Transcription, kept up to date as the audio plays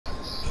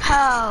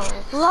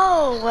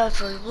Hello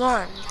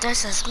everyone,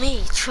 this is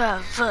me,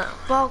 Trevor.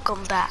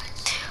 Welcome back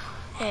to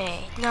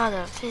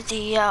another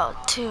video.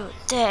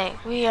 Today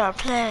we are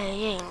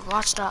playing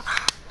Watch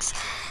Dogs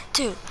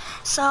 2.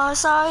 So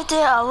I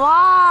did a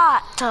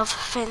lot of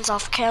things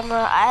off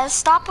camera. I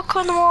stopped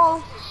recording them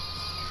all.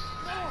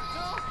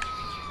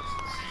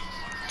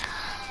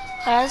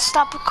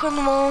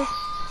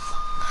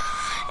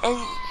 And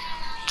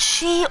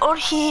she or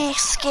he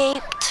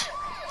escaped.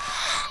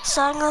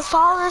 So I'm gonna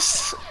follow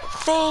this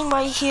thing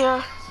right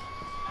here.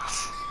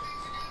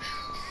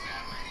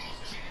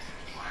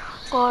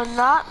 We're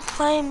not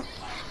playing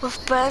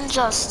with Ben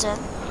Justin,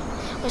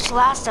 which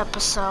last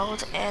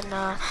episode and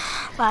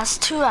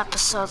last 2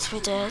 episodes we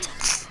did.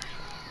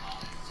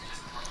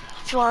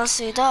 If you want to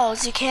see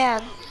those, you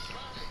can.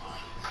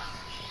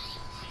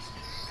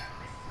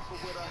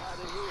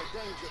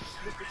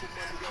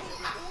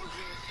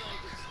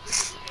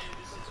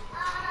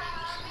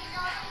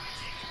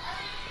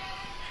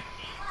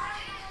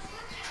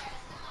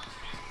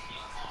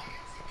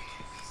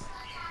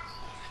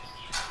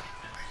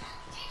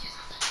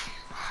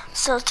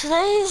 So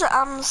today's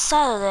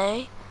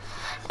Saturday,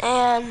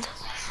 and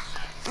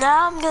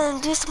now I'm gonna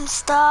do some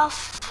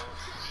stuff,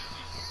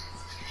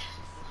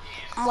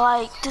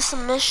 like do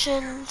some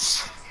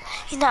missions,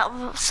 hang out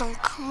with some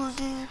cool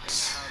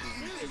dudes.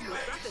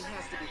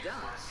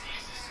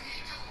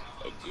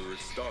 A good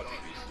start to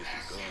get the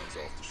guns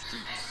off the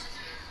streets.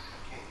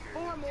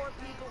 4 more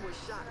people were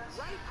shot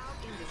right out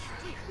in the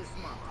street this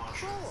month.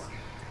 4.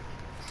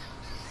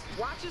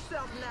 Watch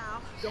yourself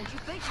now. Don't you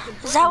think you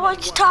can? Is that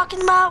what you're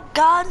talking about?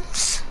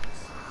 Guns?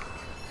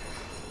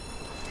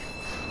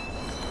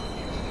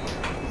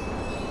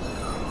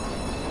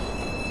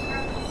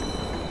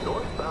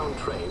 Northbound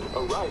train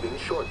arriving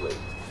shortly.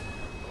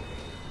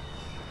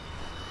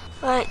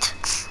 Right.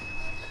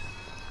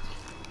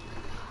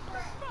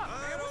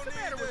 What's the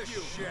matter with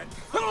you? Shit.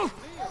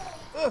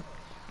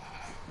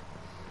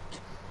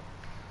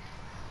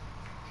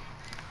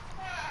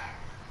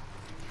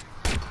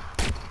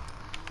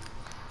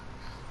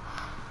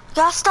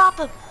 Gotta stop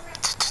him.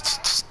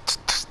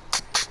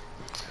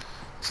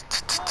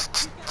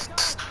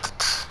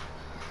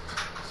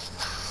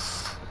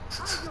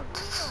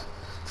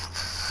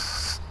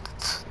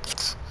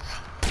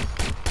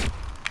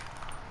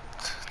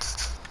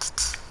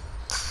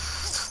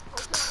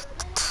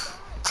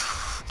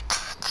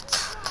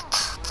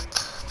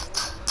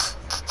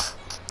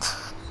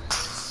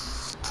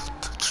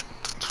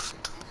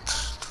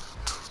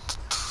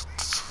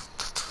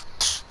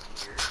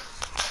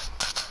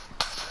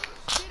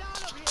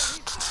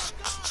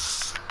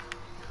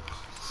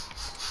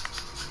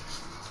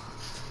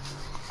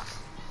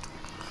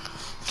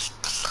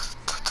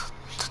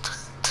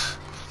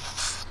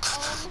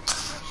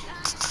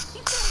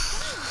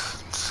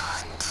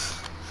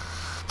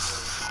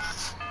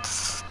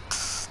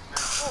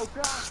 Oh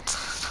God.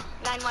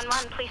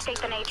 911, please state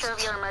the nature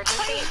of your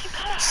emergency.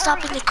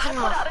 Stop in the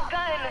criminal. Out a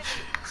gun.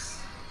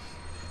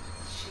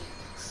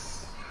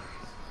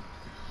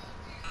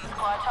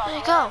 There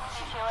you go.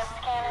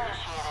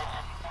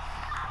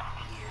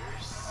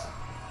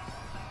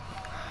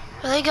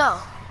 There you go.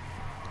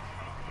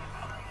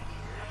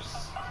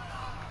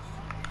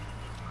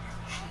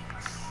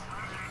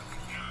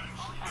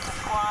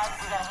 Squad,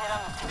 we got a hit on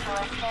the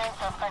CQS scan,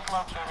 suspect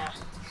located.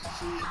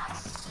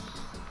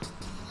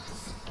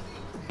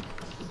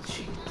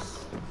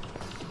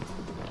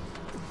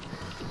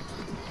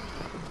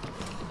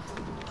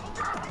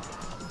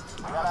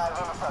 We got eyes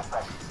on the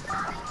suspect.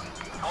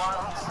 Squad,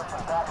 we should get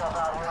some backup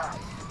out here.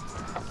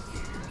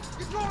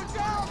 You're going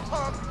down,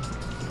 punk!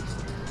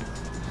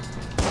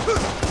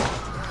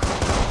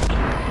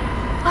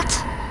 What?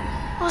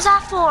 What was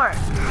that for?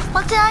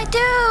 What did I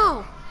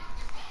do?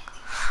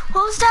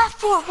 What was that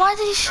for? Why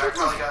did he shoot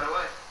me?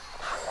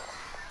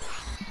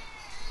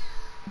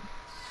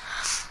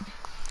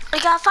 We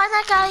gotta find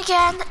that guy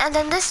again, and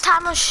then this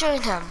time I'll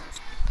shoot him.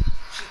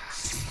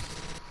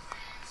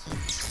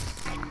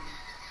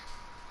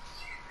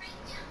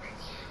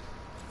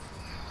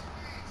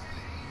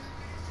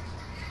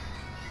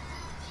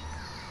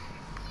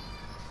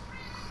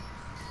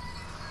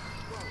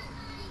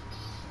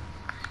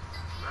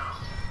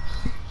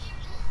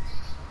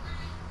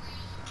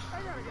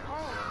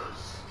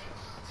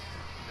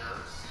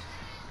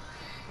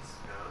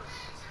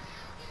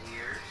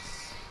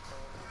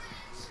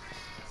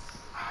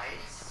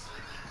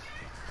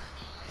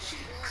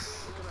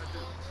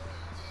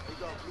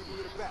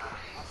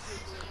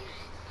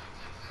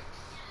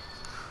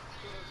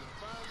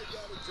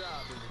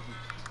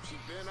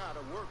 She's been out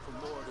of work for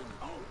more than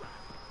a year.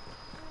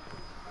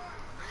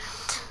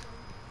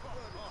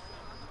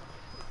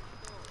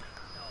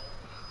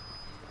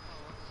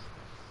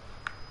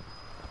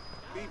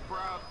 Be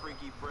proud,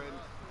 freaky friend.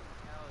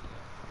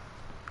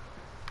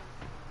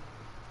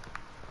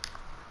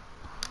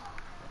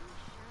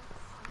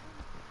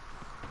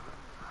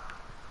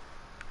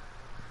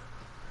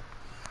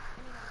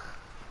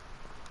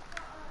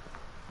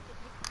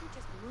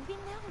 Just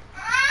moving now?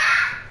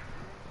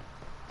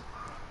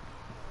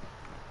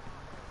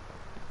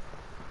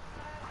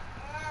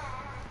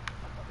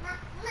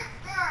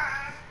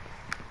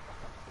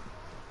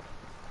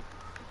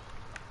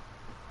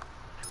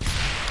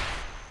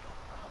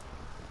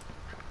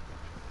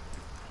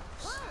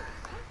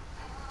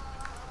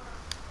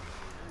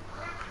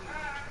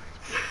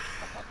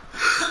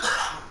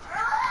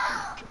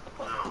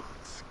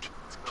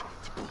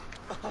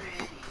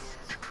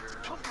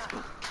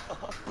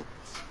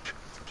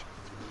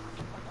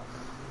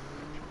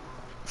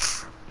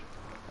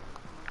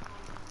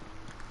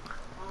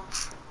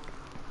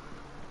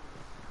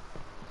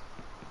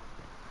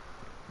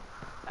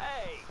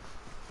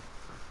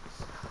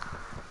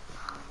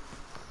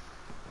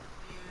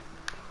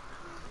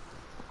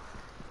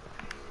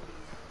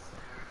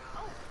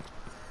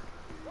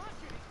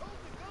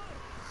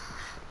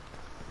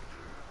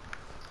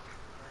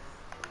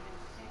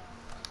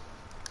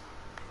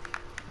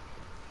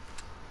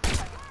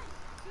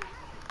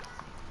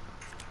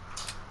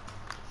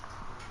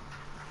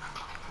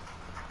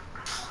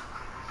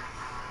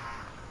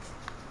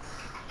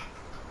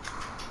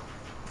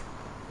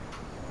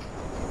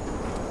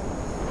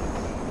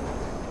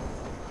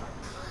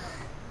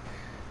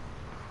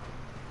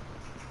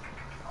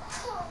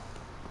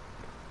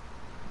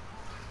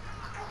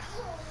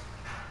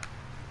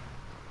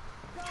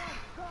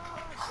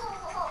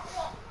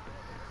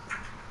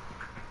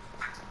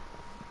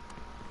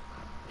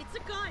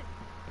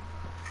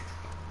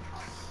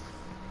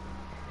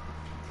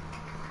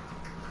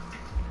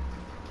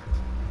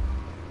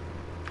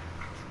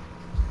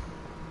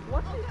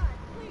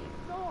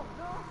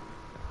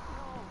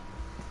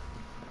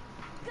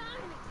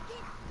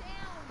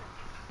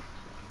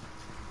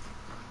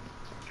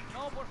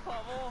 No, por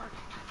favor.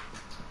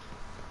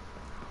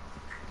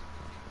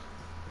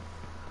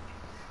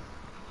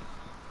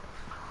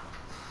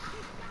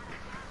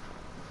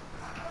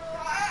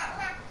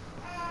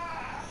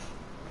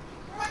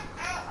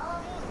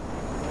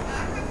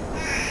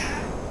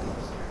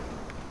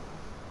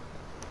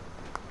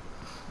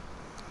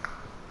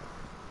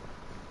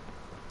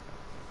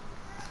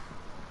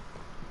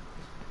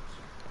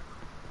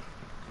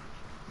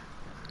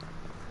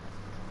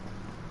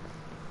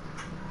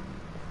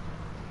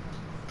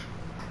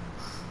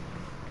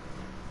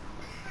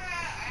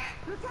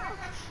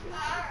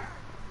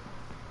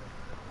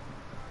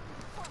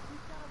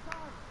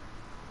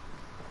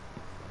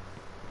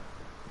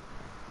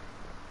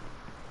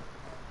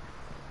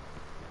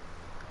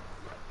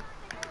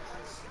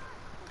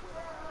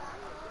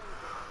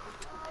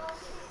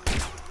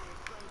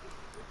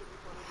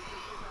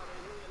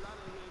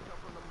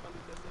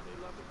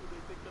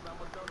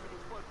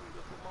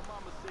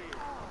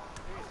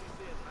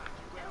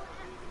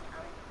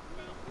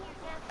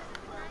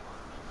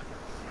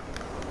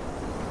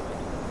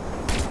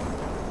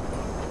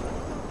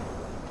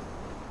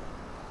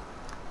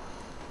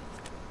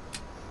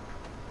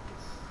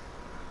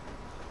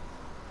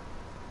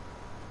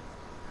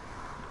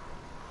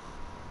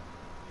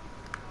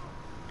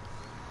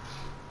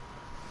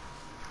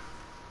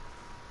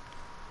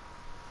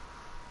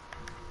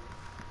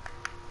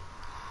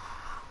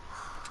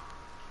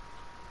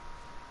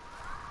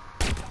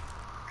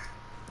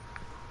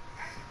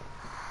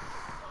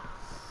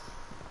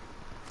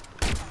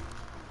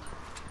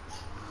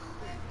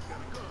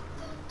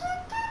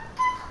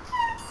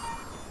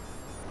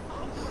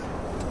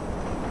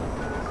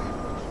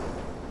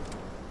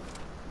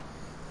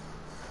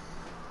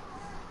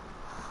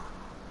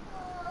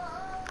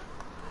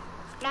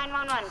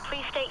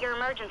 Please state your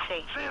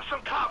emergency. Seeing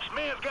some cops.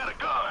 Man's got a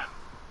gun.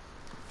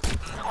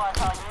 Squad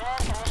call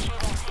units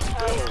initiating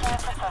CQA scan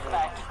for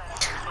suspect.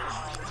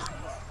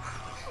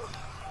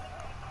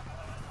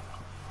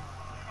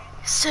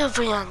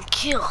 Civilian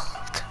killed.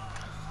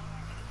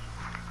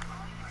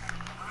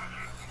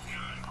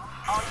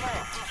 All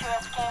units,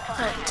 CQS scan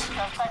completed.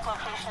 Suspect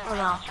location is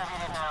being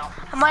distributed now.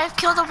 I might have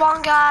killed the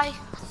wrong guy.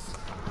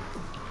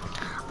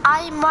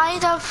 I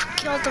might have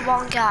killed the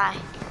wrong guy.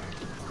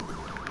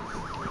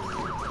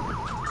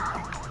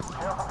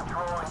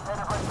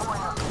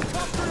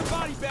 Capture the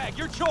body bag,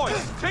 your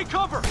choice. Take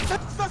cover.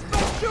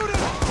 Suspect shooting.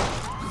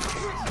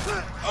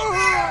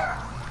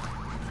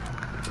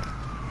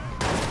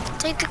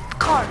 Take the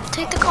car.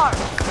 Take the car.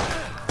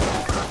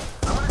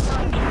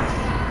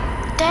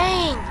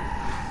 Dang.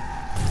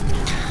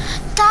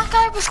 That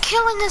guy was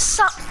killing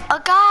a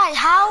guy.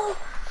 How?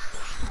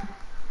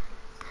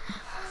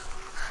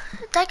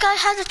 That guy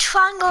had a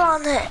triangle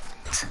on it.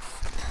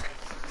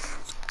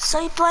 So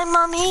you blame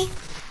on me?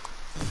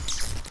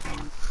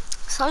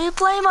 So you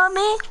blame on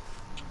me?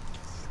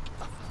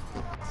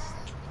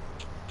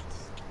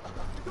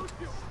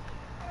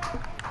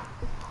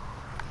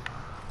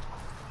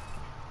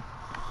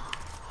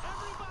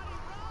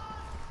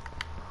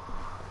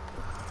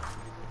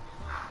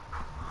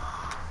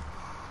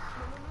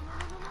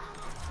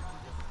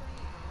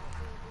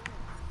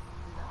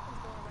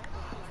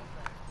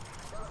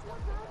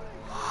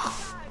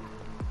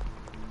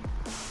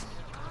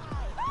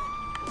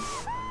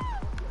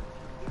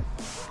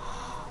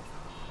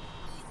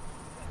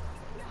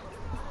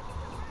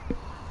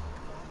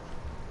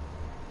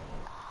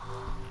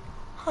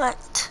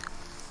 What?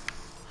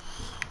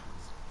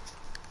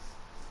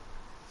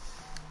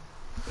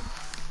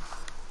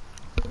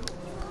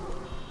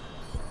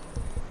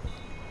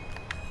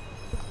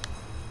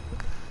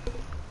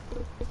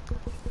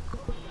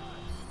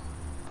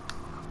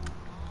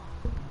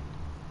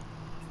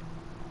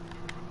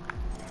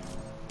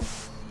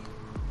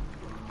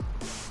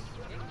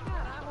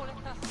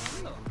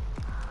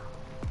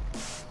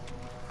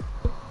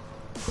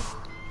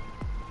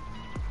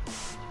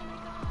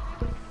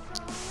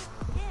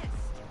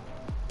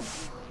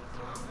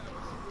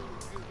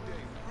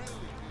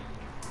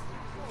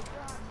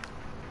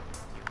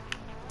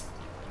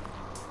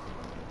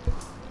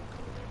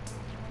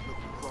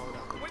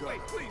 Wait,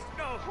 please,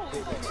 no.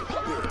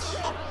 Bitch.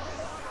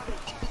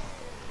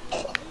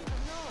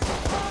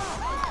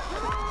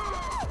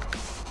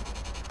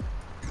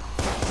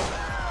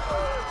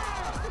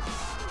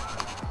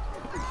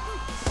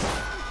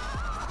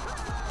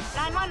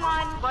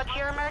 911, what's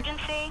your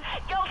emergency?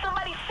 Yo,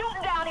 somebody's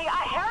shooting down here.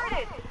 I heard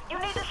it. You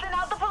need to send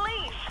out the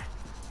police.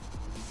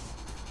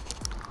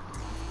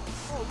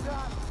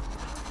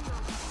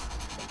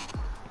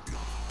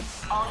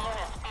 All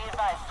units, be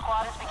advised.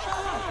 Squad is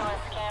beginning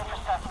CQS scan for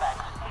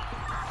suspects.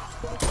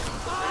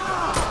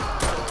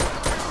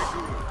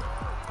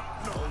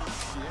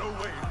 No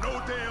way, no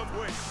damn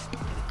way.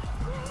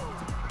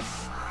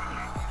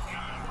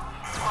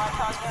 Squad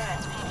call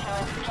units,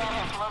 CQS scan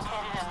has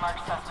located and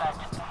marked suspect.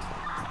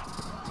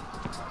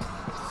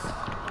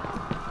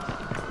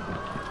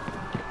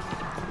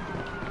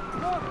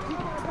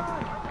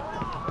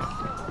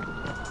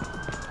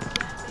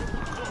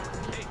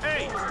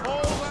 Hey, hold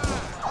on.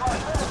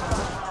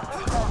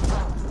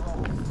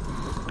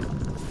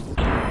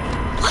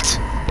 What?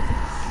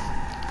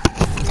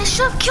 They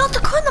should have killed the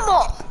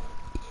criminal.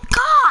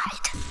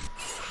 God!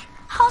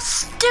 How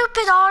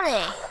stupid are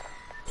they?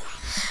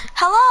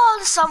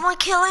 Hello, is someone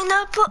killing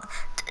the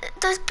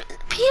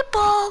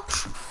people?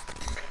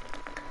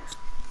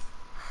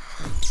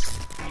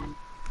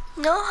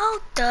 You know how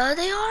dumb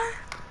they are?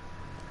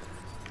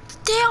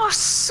 They are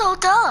so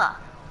dumb.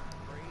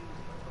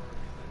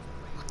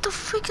 What the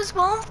freak is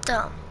wrong with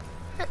them?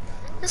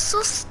 It's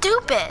so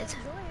stupid.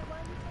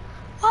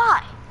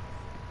 Why?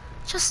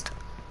 Just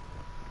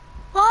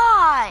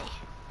why?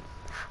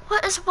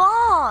 What is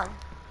wrong?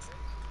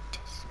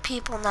 These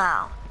people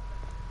now.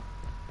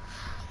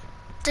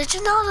 Did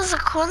you know there's a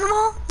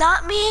criminal?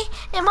 Not me?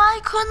 Am I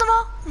a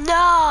criminal?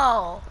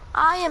 No,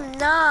 I am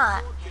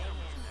not.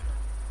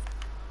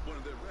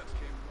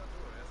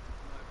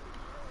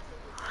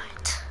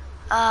 Right.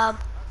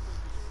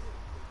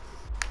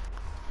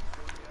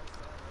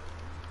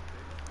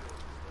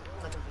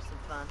 Looking for some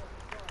fun?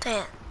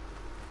 Dan.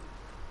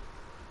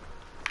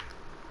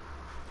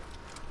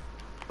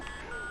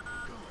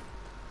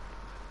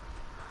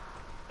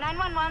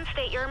 911,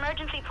 state your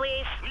emergency,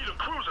 please. Need a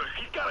cruiser.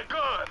 He's got a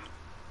gun.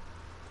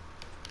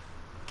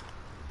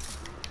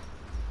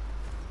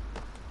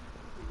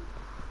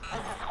 This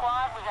is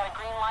squad. We got a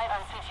green light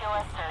on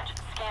CTOS search.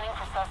 Scanning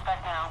for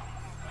suspect now.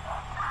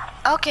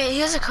 Okay,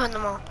 here's a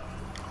criminal.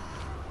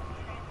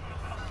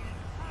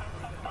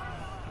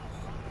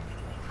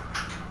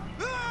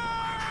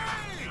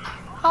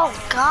 Oh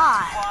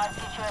God! Squad,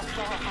 CTOS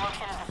scan has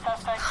located the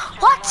suspect.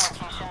 What?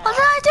 What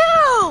did I do?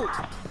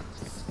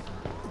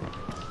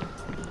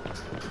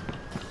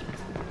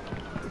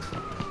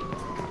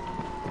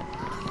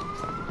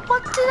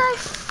 What did I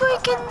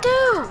freaking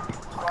do?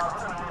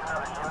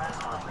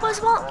 What's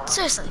wrong?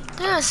 Seriously,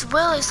 there is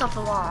really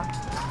something wrong.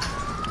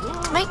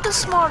 To make this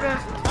smarter.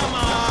 Come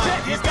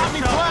on, he's got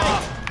me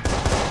flanked.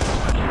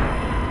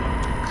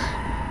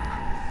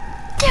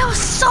 They were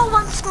so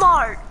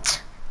unsmart.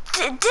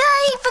 Did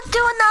I even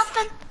do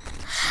nothing?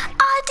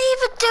 I didn't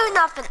even do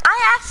nothing. I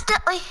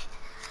accidentally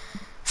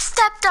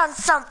stepped on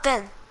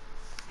something.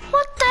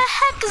 What the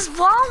heck is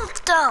wrong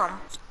with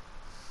them?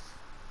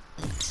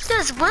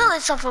 There's really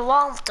something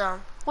wrong with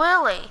them.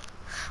 Really.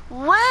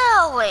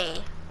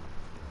 Really.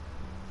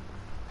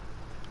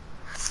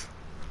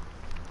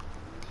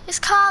 These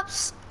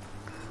cops.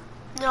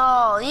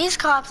 No, these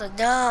cops are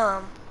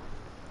dumb.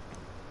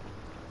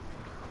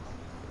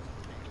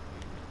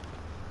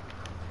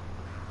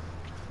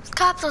 These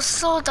cops are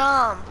so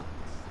dumb.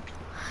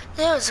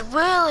 There's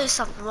really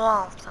something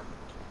wrong with them.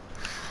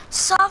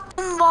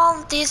 Something wrong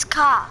with these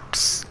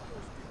cops.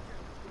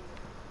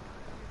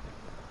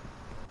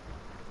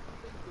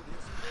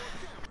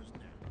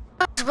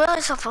 There's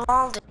really something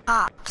wrong with the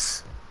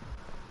cops.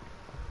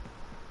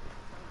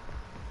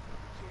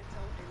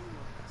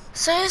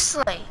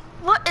 Seriously,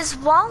 what is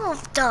wrong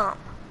with them?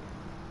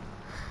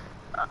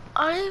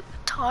 Are they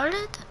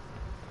retarded?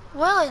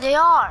 Really, they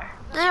are.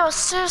 They are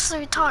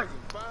seriously retarded.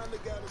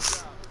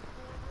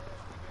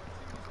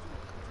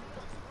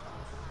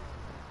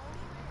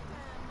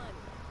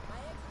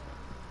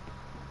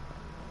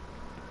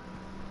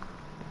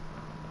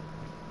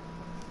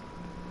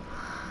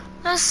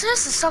 There's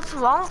seriously something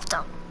wrong with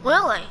them.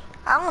 Really?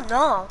 I don't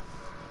know.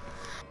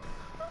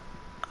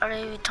 Are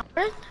they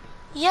retarded?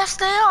 Yes,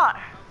 they are.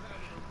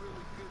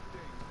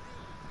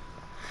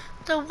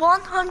 They're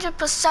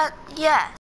 100% yes.